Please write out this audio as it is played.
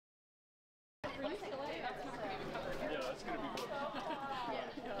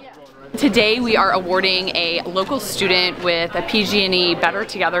Today we are awarding a local student with a PG&E Better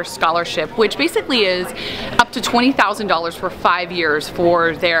Together Scholarship, which basically is up to $20,000 for 5 years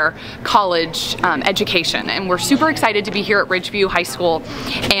for their college education. And we're super excited to be here at Ridgeview High School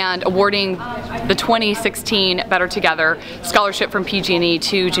and awarding the 2016 Better Together Scholarship from PG&E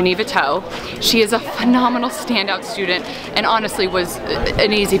to Jineava To. She is a phenomenal standout student and honestly was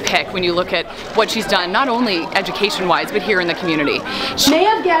an easy pick when you look at what she's done, not only education-wise, but here in the community. You may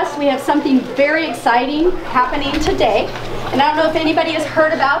have guessed we have something very exciting happening today. And I don't know if anybody has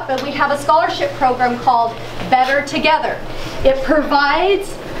heard about, but we have a scholarship program called Better Together. It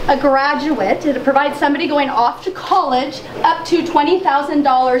provides a graduate, it provides somebody going off to college up to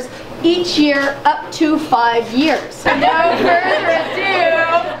 $20,000 each year up to 5 years. So no further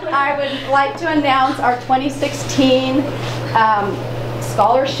ado, I would like to announce our 2016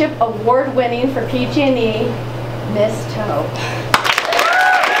 Scholarship Award winning for PG&E, Miss To.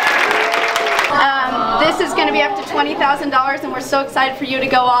 This is going to be up to $20,000 and we're so excited for you to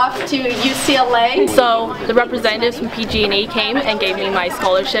go off to UCLA. So the representatives from PG&E came and gave me my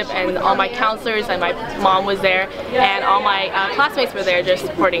scholarship, and all my counselors and my mom was there, and all my classmates were there just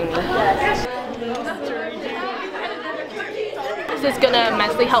supporting me. This is going to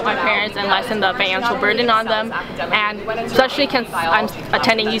immensely help my parents and lessen the financial burden on them, and especially since I'm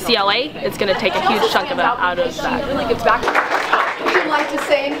attending UCLA, it's going to take a huge chunk of it out of that. Would you like to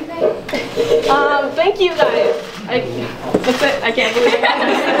say anything? Thank you guys. That's it. I can't believe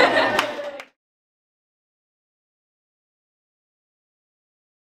it.